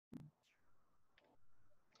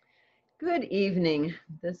Good evening.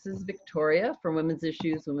 This is Victoria from Women's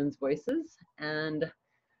Issues, Women's Voices, and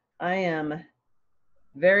I am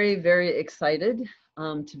very, very excited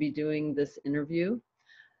to be doing this interview.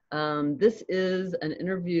 This is an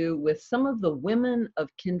interview with some of the women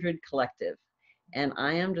of Kindred Collective, and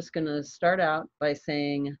I am just going to start out by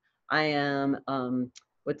saying I am,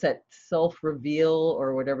 what's that, self-reveal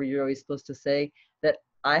or whatever you're always supposed to say, that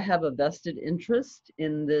I have a vested interest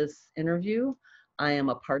in this interview. I am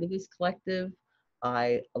a part of this collective.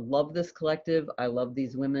 I love this collective. I love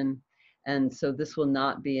these women. And so this will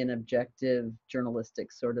not be an objective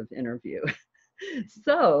journalistic sort of interview.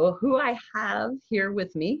 So who I have here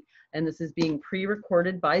with me, and this is being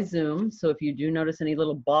pre-recorded by Zoom. So if you do notice any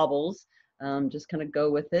little bobbles, just kind of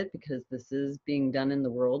go with it because this is being done in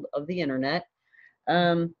the world of the internet.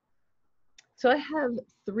 So I have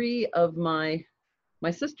three of my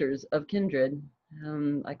sisters of Kindred.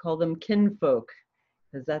 I call them kinfolk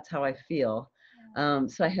because that's how I feel.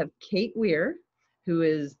 So I have Kate Weir, who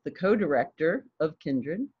is the co-director of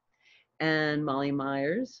Kindred, and Molly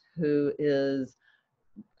Meyers, who is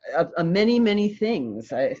many, many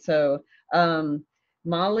things.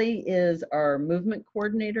 Molly is our movement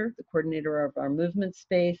coordinator, the coordinator of our movement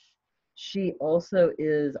space. She also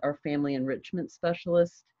is our family enrichment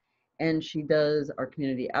specialist, and she does our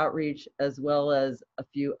community outreach as well as a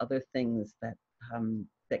few other things that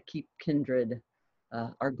keep Kindred,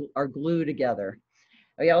 our glue together.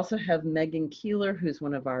 We also have Meghan Keeler, who's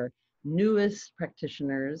one of our newest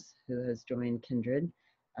practitioners who has joined Kindred.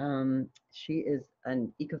 She is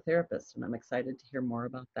an ecotherapist, and I'm excited to hear more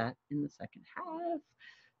about that in the second half.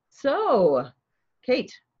 So,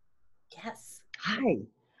 Kate. Yes. Hi.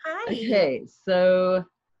 Hi. Okay, so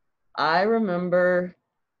I remember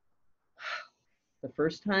the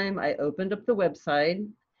first time I opened up the website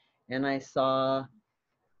and I saw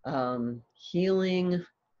healing,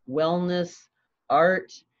 wellness,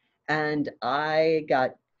 art, and I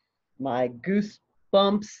got my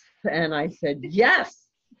goosebumps and I said, yes.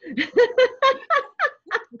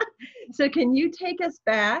 So can you take us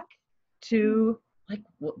back to like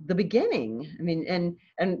the beginning? I mean,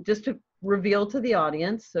 and just to reveal to the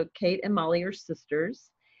audience, so Kate and Molly are sisters,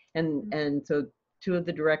 and so two of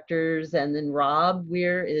the directors, and then Rob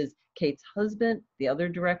Weir is Kate's husband, the other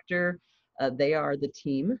director. They are the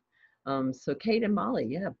team. So Kate and Molly,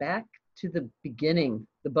 yeah, back to the beginning,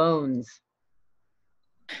 the bones.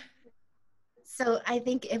 So I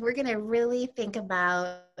think if we're going to really think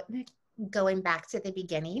about going back to the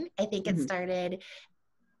beginning, I think it started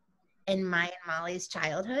in my and Molly's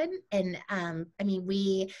childhood. And I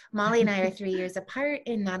mean, Molly and I are 3 years apart,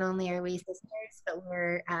 and not only are we sisters, but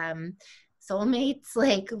we're soulmates,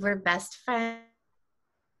 like we're best friends.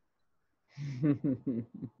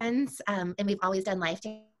 And we've always done life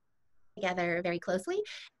together very closely.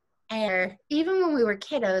 And even when we were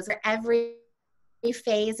kiddos, for every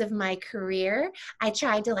phase of my career, I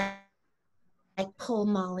tried to like pull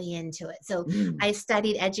Molly into it. So I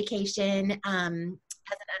studied education as an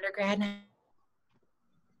undergrad.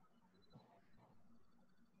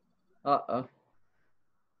 Uh-oh.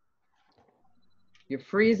 You're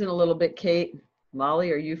freezing a little bit, Kate.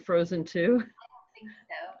 Molly, are you frozen too? I don't think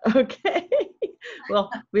so. Okay. Well,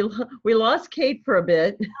 we lost Kate for a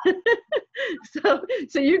bit. So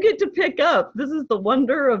you get to pick up. This is the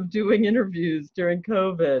wonder of doing interviews during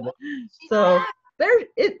COVID. So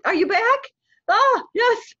are you back? Ah,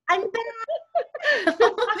 yes. I'm back.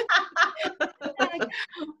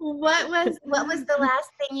 What was the last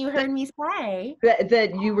thing you heard me say?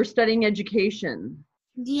 That you were studying education.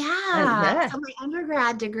 Yeah. So my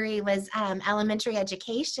undergrad degree was elementary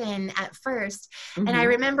education at first. And I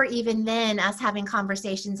remember even then us having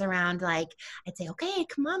conversations around, like, I'd say, okay,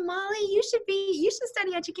 come on, Molly, you should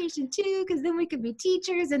study education too, because then we could be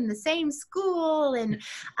teachers in the same school. And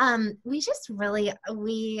we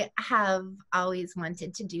have always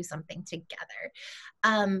wanted to do something together.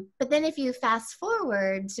 But then if you fast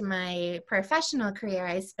forward to my professional career,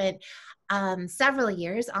 I spent several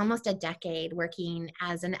years, almost a decade, working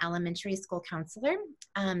as an elementary school counselor.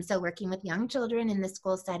 So working with young children in the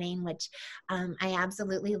school setting, which I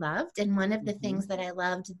absolutely loved. And one of the things that I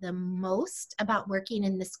loved the most about working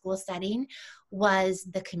in the school setting was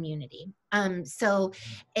the community. So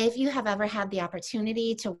if you have ever had the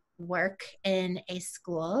opportunity to work in a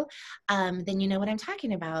school, then you know what I'm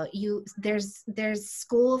talking about. There's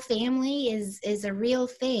school family is a real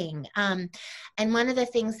thing. And one of the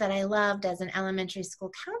things that I loved as an elementary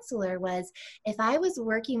school counselor was if I was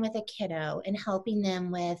working with a kiddo and helping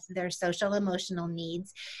them with their social emotional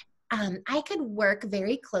needs, I could work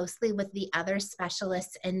very closely with the other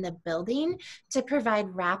specialists in the building to provide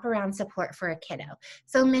wraparound support for a kiddo.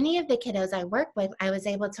 So many of the kiddos I work with, I was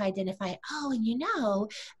able to identify, oh, and you know,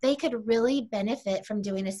 they could really benefit from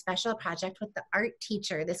doing a special project with the art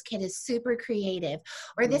teacher. This kid is super creative,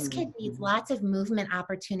 or this kid needs lots of movement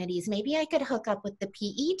opportunities. Maybe I could hook up with the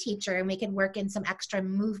PE teacher and we could work in some extra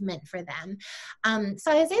movement for them.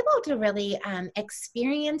 So I was able to really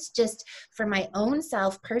experience, just for my own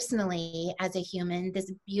self personally as a human,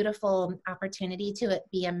 this beautiful opportunity to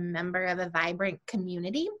be a member of a vibrant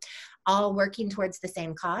community, all working towards the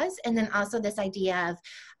same cause. And then also this idea of,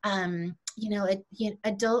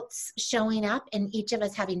 adults showing up and each of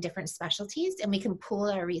us having different specialties, and we can pool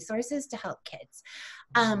our resources to help kids.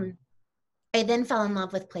 I then fell in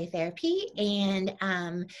love with play therapy, and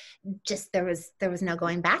just there was no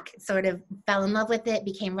going back. Sort of fell in love with it,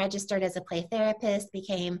 became registered as a play therapist,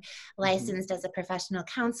 became licensed as a professional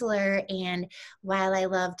counselor. And while I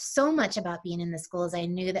loved so much about being in the schools, I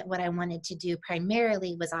knew that what I wanted to do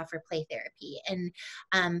primarily was offer play therapy, and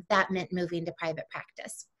that meant moving to private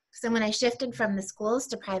practice. So when I shifted from the schools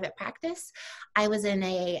to private practice, I was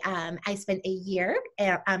I spent a year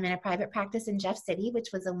in a private practice in Jeff City, which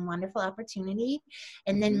was a wonderful opportunity,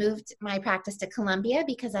 and then moved my practice to Columbia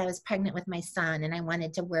because I was pregnant with my son and I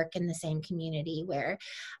wanted to work in the same community where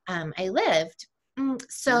I lived.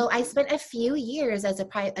 So I spent a few years as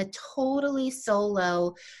a totally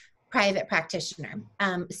solo private practitioner,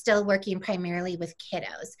 still working primarily with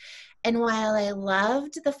kiddos. And while I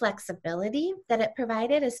loved the flexibility that it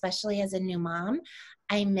provided, especially as a new mom,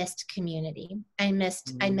 I missed community. I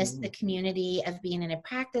missed the community of being in a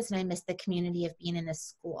practice, and I missed the community of being in a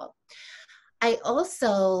school. I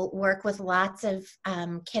also work with lots of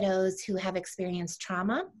kiddos who have experienced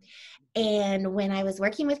trauma. And when I was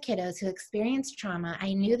working with kiddos who experienced trauma,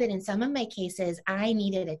 I knew that in some of my cases, I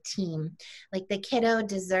needed a team. Like the kiddo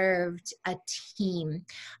deserved a team.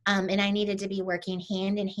 And I needed to be working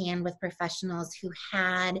hand in hand with professionals who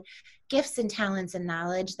had gifts and talents and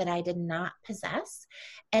knowledge that I did not possess.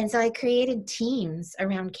 And so I created teams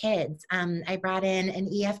around kids. I brought in an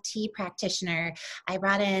EFT practitioner. I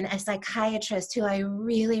brought in a psychiatrist who I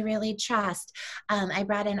really, really trust. I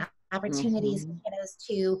brought in opportunities for kiddos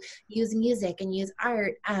to use music and use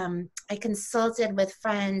art. I consulted with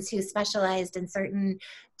friends who specialized in certain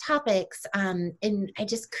topics, and I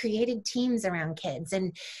just created teams around kids.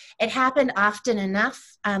 And it happened often enough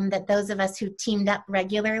that those of us who teamed up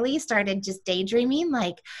regularly started just daydreaming,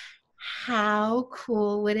 like, how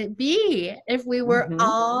cool would it be if we were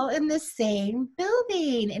all in the same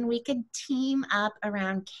building and we could team up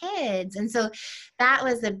around kids? And so that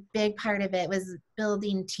was a big part of it, was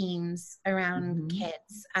building teams around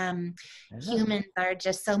kids. Humans are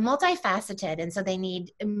just so multifaceted, and so they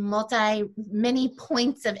need many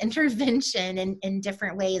points of intervention in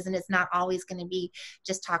different ways, and it's not always going to be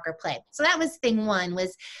just talk or play. So that was thing one,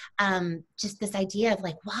 was just this idea of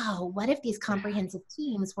like, wow, what if these comprehensive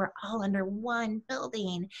teams were all under one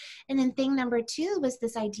building? And then thing number two was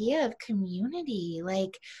this idea of community.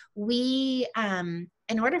 Like we,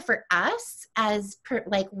 in order for us as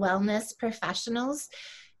wellness professionals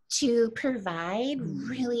to provide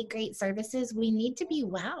really great services, we need to be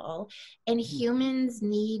well, and humans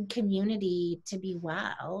need community to be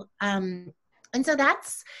well. And so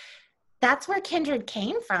that's where Kindred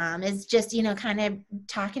came from, is just, kind of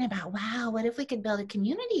talking about, wow, what if we could build a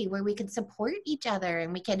community where we could support each other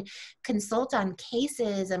and we could consult on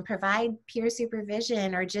cases and provide peer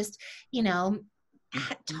supervision, or just,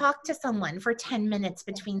 talk to someone for 10 minutes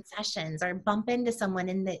between sessions, or bump into someone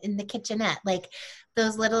in the kitchenette. Like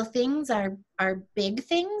those little things are big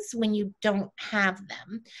things when you don't have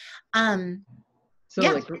them.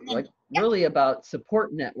 Really about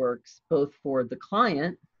support networks, both for the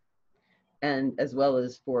client and as well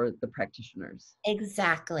as for the practitioners.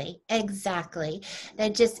 Exactly.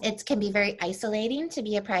 It can be very isolating to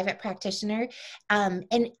be a private practitioner.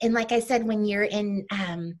 And like I said, when you're in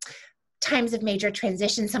times of major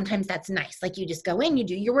transition, sometimes that's nice. Like you just go in, you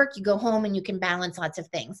do your work, you go home, and you can balance lots of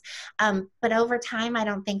things. But over time, I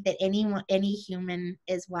don't think that any human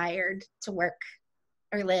is wired to work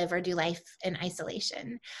or live or do life in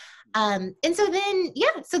isolation. And so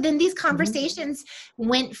then these conversations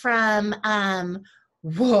went from,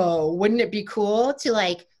 whoa, wouldn't it be cool, to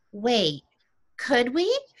like, wait, could we?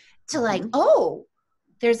 To like, oh,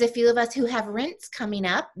 there's a few of us who have rents coming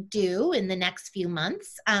up due in the next few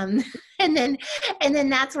months. And then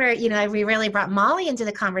that's where, we really brought Molly into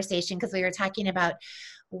the conversation, because we were talking about,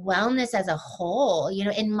 wellness as a whole, you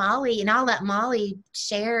know, and Molly, and I'll let Molly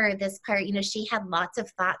share this part, you know, she had lots of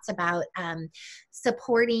thoughts about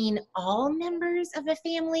supporting all members of a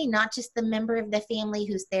family, not just the member of the family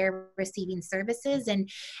who's there receiving services. And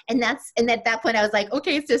at that point I was like,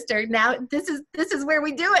 okay, sister, now this is where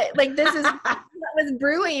we do it. Like, this is what was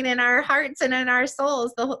brewing in our hearts and in our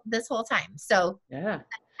souls this whole time. So yeah, that's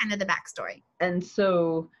kind of the backstory. and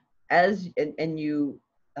so and you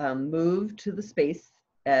moved to the space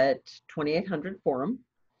at 2800 Forum,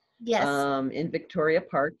 Yes. In Victoria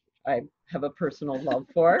Park. I have a personal love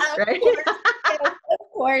for, right? Of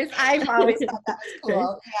course, I've always thought that was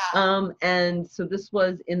cool. Right? Yeah. And so this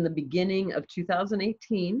was in the beginning of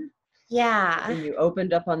 2018. Yeah. And you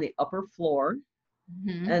opened up on the upper floor.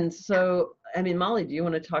 Mm-hmm. And so, I mean, Molly, do you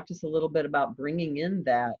want to talk to us a little bit about bringing in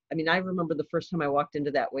that? I mean, I remember the first time I walked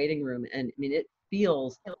into that waiting room, and I mean, it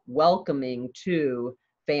feels welcoming to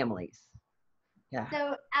families. Yeah.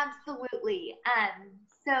 So absolutely.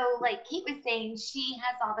 So like Kate was saying, she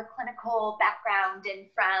has all the clinical background and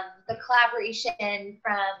from the collaboration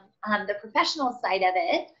from the professional side of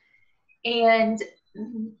it. And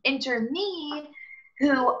enter me,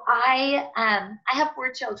 who I have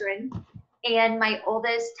 4 children, and my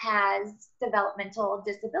oldest has developmental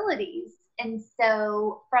disabilities. And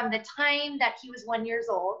so from the time that he was 1 year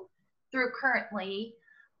old through currently,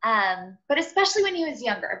 but especially when he was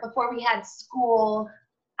younger, before we had school,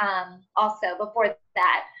 also before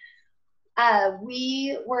that,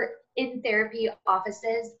 we were in therapy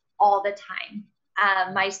offices all the time.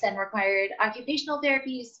 My son required occupational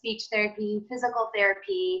therapy, speech therapy, physical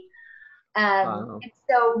therapy. Wow. And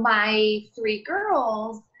so my 3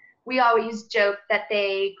 girls, we always joke that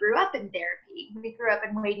they grew up in therapy. We grew up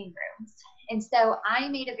in waiting rooms. And so I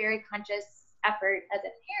made a very conscious effort as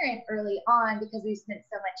a parent early on, because we spent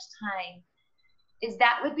so much time, is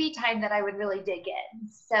that would be time that I would really dig in.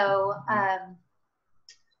 So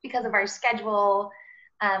because of our schedule,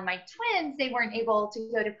 my twins, they weren't able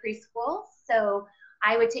to go to preschool. So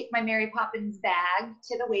I would take my Mary Poppins bag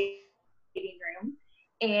to the waiting room,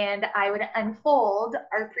 and I would unfold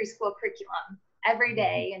our preschool curriculum every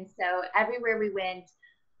day. And so everywhere we went,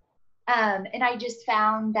 and I just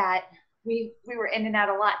found that we were in and out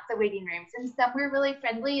of lots of waiting rooms, and some were really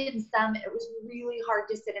friendly, and some it was really hard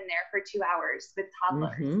to sit in there for 2 hours with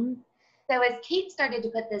toddlers. Mm-hmm. So as Kate started to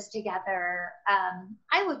put this together,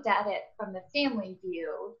 I looked at it from the family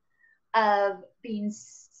view of being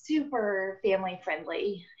super family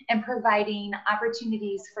friendly and providing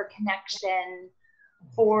opportunities for connection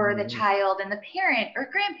for the child and the parent or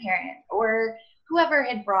grandparent or whoever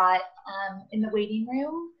had brought in the waiting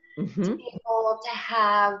room, to be able to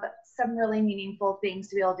have some really meaningful things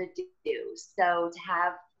to be able to do. So to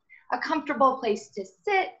have a comfortable place to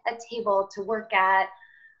sit, a table to work at,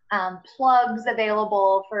 plugs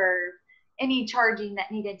available for any charging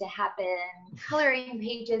that needed to happen, coloring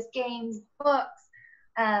pages, games, books,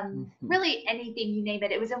 really anything, you name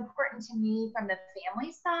it. It was important to me from the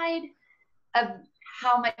family side of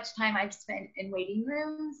how much time I've spent in waiting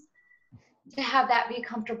rooms to have that be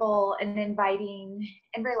comfortable and inviting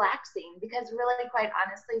and relaxing, because really, quite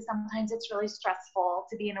honestly, sometimes it's really stressful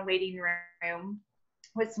to be in a waiting room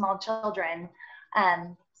with small children.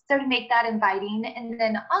 So to make that inviting, and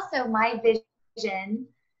then also my vision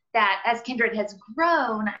that as Kindred has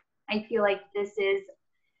grown, I feel like this is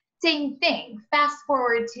same thing. Fast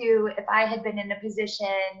forward to if I had been in a position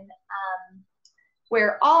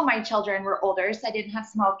where all my children were older, so I didn't have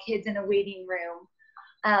small kids in a waiting room.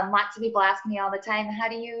 Lots of people ask me all the time, how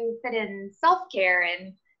do you fit in self-care?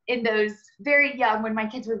 And in those very young, when my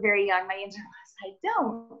kids were very young, my answer was, I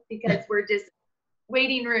don't, because we're just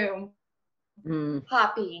waiting room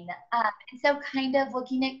hopping. And so kind of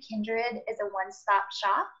looking at Kindred as a one-stop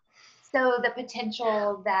shop. So the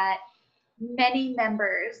potential that many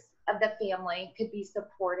members of the family could be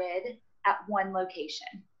supported at one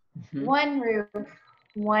location, one roof,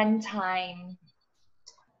 one time,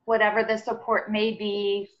 whatever the support may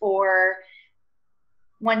be for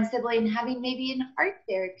one sibling having maybe an art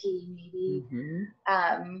therapy, maybe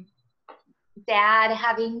dad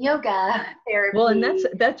having yoga therapy. Well, and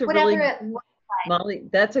that's a really, it looks like. Molly,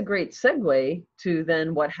 that's a great segue to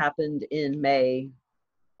then what happened in May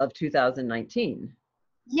of 2019.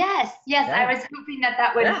 Yes, Yeah. I was hoping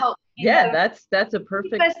that would help. Yeah, that's a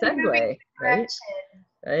perfect segue, right?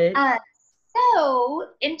 Right. So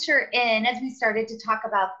enter in, as we started to talk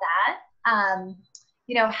about that,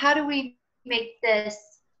 how do we make this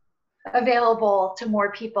available to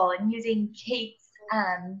more people, and using Kate's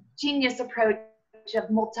genius approach of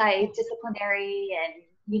multidisciplinary and,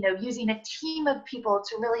 using a team of people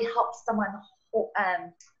to really help someone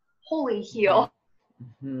wholly heal.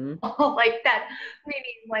 Mm-hmm. like that,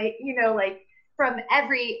 meaning like, you know, like from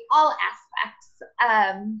all aspects.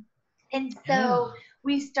 And so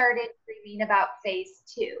we started dreaming about phase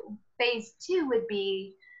two. Phase two would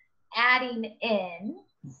be adding in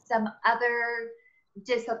some other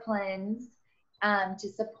disciplines to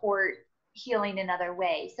support healing in other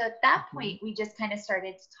ways. So at that point, we just kind of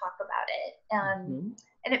started to talk about it.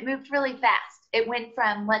 And it moved really fast. It went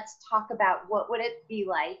from let's talk about what would it be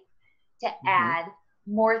like to add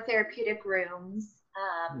more therapeutic rooms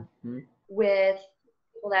with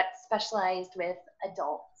people that specialized with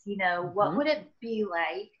adults. You know, what would it be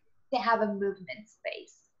like to have a movement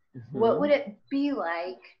space? What would it be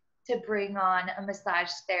like to bring on a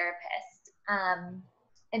massage therapist?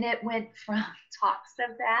 And it went from talks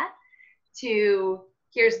of that to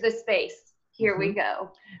here's the space. Here we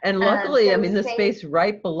go. And luckily, so I mean, the space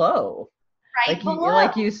right below.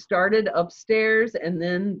 Like you started upstairs, and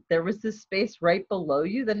then there was this space right below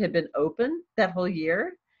you that had been open that whole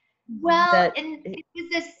year. Well, and it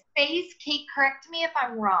was a space, Kate, correct me if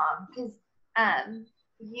I'm wrong, because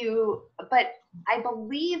but I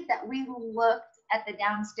believe that we looked at the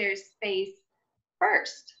downstairs space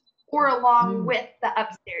first, or along with the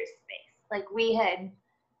upstairs space. Like we had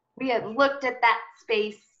looked at that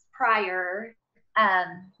space prior,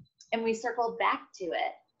 and we circled back to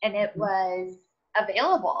it, and it was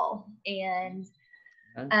available, and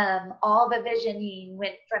all the visioning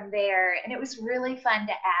went from there, and it was really fun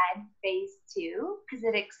to add phase two because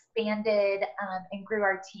it expanded and grew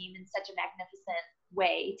our team in such a magnificent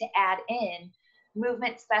way to add in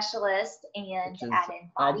movement specialist and to add in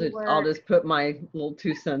body work. I'll just put my little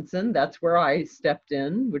 2 cents in. That's where I stepped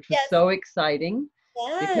in, which was so exciting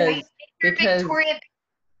because Victoria,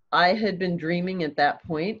 I had been dreaming at that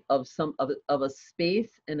point of a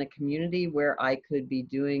space in a community where I could be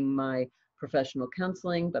doing my professional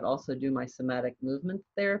counseling, but also do my somatic movement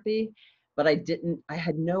therapy. But I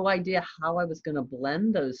had no idea how I was going to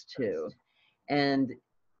blend those two. And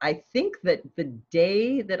I think that the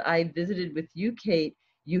day that I visited with you, Kate,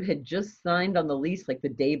 you had just signed on the lease like the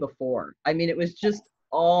day before. I mean, it was just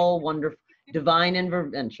all wonderful, divine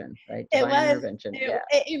intervention, right? Divine intervention.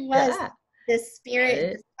 It was. The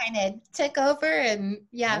spirit just kind of took over, and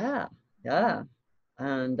And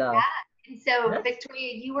and so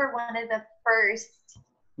Victoria, you were one of the first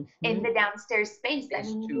in the downstairs space. I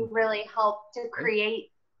mean, you really helped to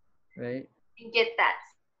create and get that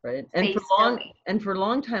and for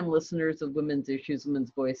long-time listeners of Women's Issues,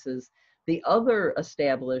 Women's Voices, the other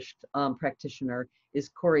established practitioner is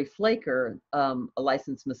Corey Flaker, a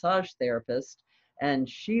licensed massage therapist, and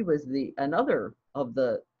she was another of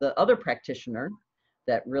the other practitioner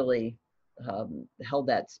that really held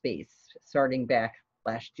that space starting back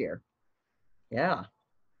last year.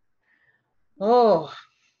 Oh,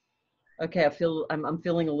 okay. I'm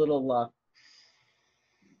feeling a little.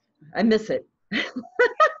 I miss it.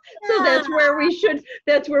 So that's where we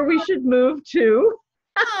should move to.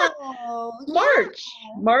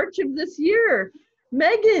 March of this year.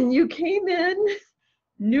 Meghan, you came in,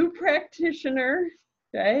 new practitioner,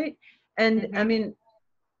 right? And I mean,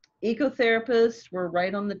 ecotherapists were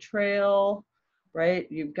right on the trail, right?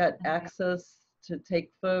 You've got access to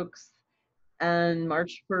take folks. And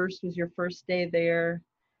March 1st was your first day there.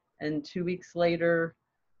 And 2 weeks later,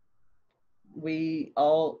 we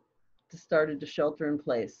all started to shelter in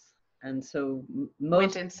place. And so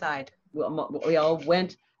went inside. We all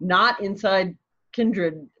went not inside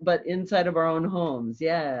Kindred, but inside of our own homes.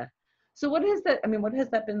 Yeah. So what has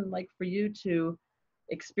that been like for you to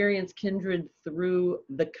experience Kindred through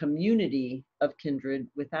the community of Kindred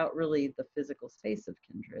without really the physical space of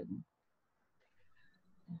Kindred?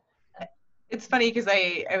 It's funny because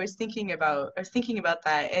I was thinking about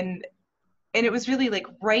that, and it was really like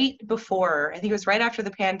right before, I think it was right after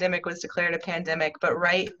the pandemic was declared a pandemic, but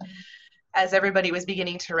right as everybody was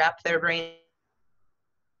beginning to wrap their brains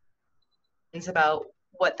about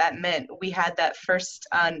what that meant, we had that first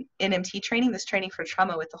NMT training, this training for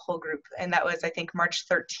trauma with the whole group, and that was, I think, March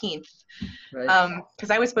 13th,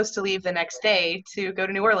 because I was supposed to leave the next day to go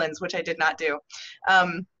to New Orleans, which I did not do,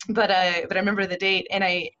 but I remember the date, and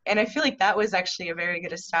I feel like that was actually a very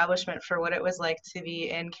good establishment for what it was like to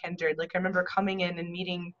be in Kindred. Like I remember coming in and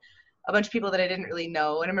meeting a bunch of people that I didn't really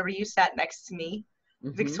know, and I remember you sat next to me,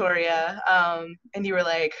 Victoria, and you were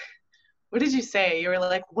like, what did you say? You were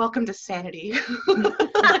like, welcome to sanity.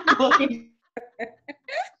 Like, welcome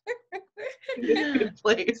to this good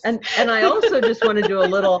place. And I also just want to do a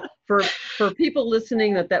little for people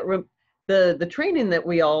listening that the training that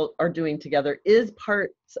we all are doing together is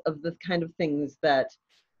parts of the kind of things that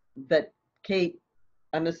Kate,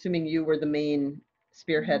 I'm assuming you were the main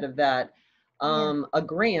spearhead of that. a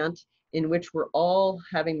grant in which we're all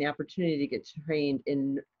having the opportunity to get trained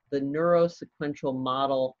in the neurosequential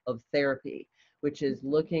model of therapy, which is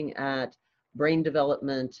looking at brain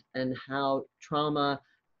development and how trauma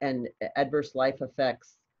and adverse life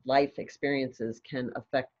experiences can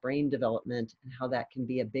affect brain development, and how that can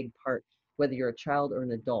be a big part, whether you're a child or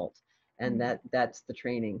an adult. And that's the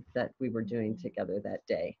training that we were doing together that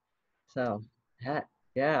day. So that,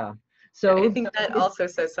 yeah. So I think that also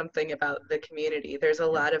says something about the community. There's a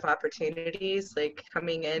lot of opportunities, like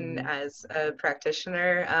coming in as a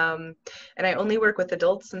practitioner. And I only work with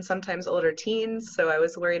adults and sometimes older teens. So I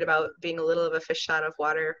was worried about being a little of a fish out of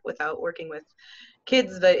water without working with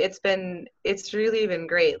kids, but it's really been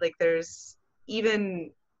great. Like there's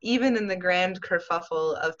even in the grand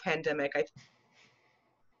kerfuffle of pandemic, I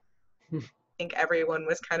think everyone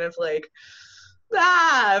was kind of like,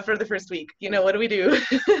 for the first week, what do we do?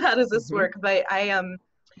 How does this work? But I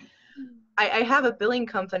have a billing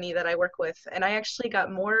company that I work with, and I actually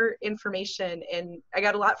got more information, and I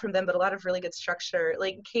got a lot from them, but a lot of really good structure.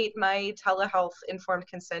 Like, Kate, my telehealth informed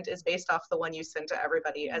consent is based off the one you sent to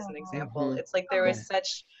everybody as an example. It's like there was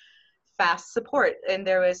such fast support, and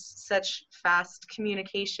there was such fast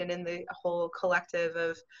communication in the whole collective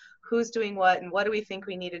of who's doing what and what do we think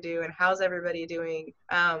we need to do and how's everybody doing.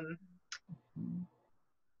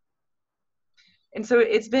 And so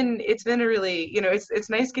it's been a really, it's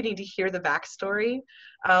nice getting to hear the backstory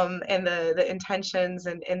and the intentions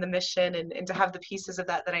and the mission, and to have the pieces of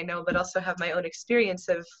that I know, but also have my own experience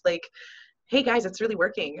of like, hey guys, it's really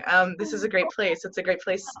working. This is a great place. It's a great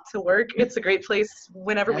place to work. It's a great place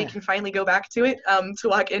whenever we can finally go back to it, to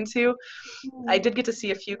walk into. I did get to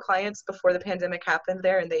see a few clients before the pandemic happened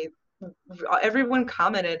there, and everyone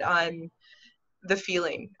commented on the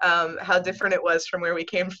feeling, how different it was from where we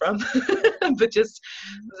came from, but just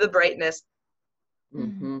the brightness,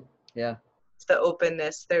 yeah, the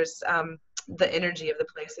openness, there's the energy of the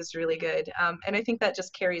place is really good, and I think that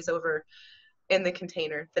just carries over in the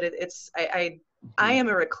container, that I am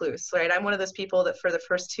a recluse, right? I'm one of those people that for the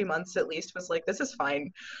first 2 months at least was like, this is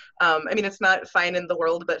fine. I mean, it's not fine in the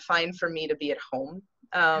world, but fine for me to be at home.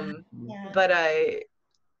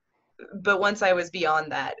 But once I was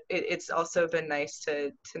beyond that, it's also been nice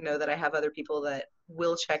to know that I have other people that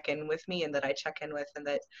will check in with me and that I check in with, and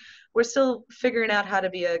that we're still figuring out how to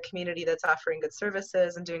be a community that's offering good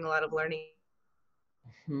services and doing a lot of learning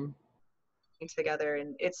together.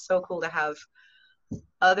 And it's so cool to have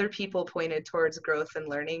other people pointed towards growth and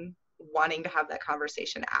learning, wanting to have that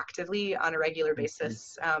conversation actively on a regular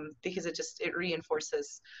basis, because it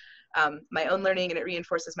reinforces my own learning, and it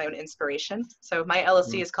reinforces my own inspiration. So my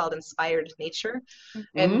LLC is called Inspired Nature.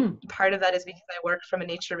 And part of that is because I work from a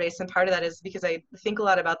nature base, and part of that is because I think a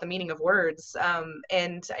lot about the meaning of words.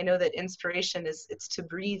 And I know that inspiration it's to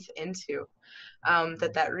breathe into,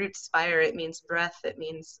 that root spire, it means breath, it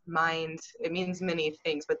means mind, it means many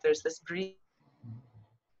things, but there's this breathing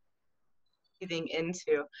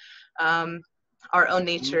into our own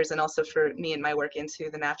natures, and also for me and my work into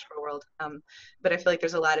the natural world. But I feel like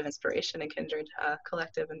there's a lot of inspiration in Kindred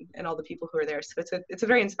Collective and all the people who are there. So it's a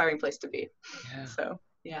very inspiring place to be. So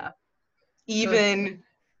yeah, even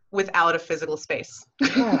without a physical space.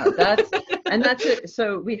 Yeah, that's it.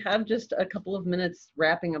 So we have just a couple of minutes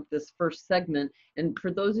wrapping up this first segment. And for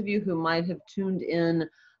those of you who might have tuned in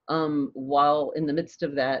while in the midst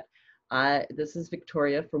of that, this is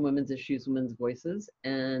Victoria from Women's Issues, Women's Voices,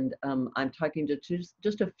 and I'm talking to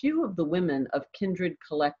just a few of the women of Kindred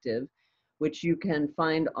Collective, which you can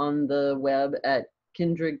find on the web at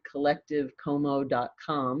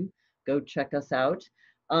kindredcollectivecomo.com. Go check us out.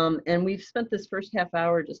 And we've spent this first half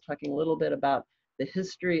hour just talking a little bit about the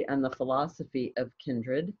history and the philosophy of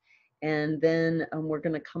Kindred. And then we're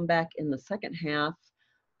going to come back in the second half,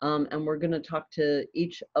 and we're going to talk to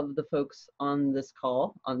each of the folks on this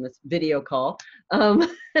call, on this video call,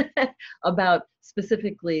 about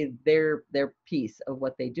specifically their piece of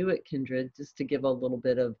what they do at Kindred, just to give a little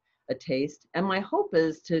bit of a taste. And my hope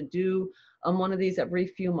is to do one of these every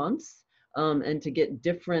few months, and to get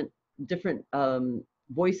different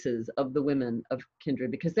voices of the women of Kindred,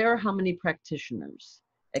 because there are how many practitioners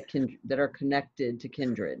at Kindred that are connected to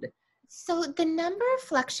Kindred? So the number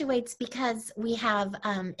fluctuates because we have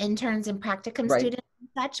interns and practicum students and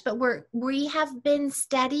such, but we have been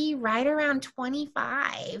steady right around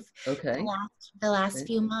 25 the last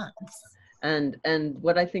few months. And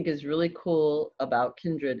what I think is really cool about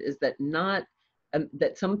Kindred is that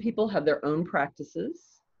that some people have their own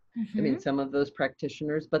practices. I mean, some of those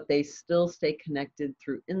practitioners, but they still stay connected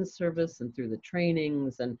through in-service and through the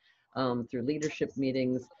trainings and through leadership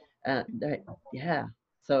meetings.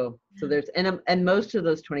 So there's, and most of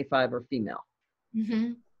those 25 are female.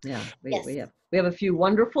 Mm-hmm. Yeah, Yes. we have a few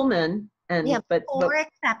wonderful men, and We have but four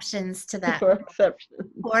exceptions to that. 4 exceptions.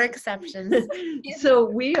 4 exceptions. So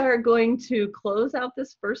we are going to close out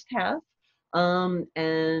this first half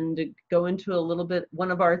and go into a little bit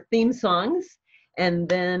one of our theme songs, and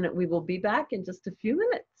then we will be back in just a few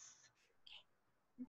minutes.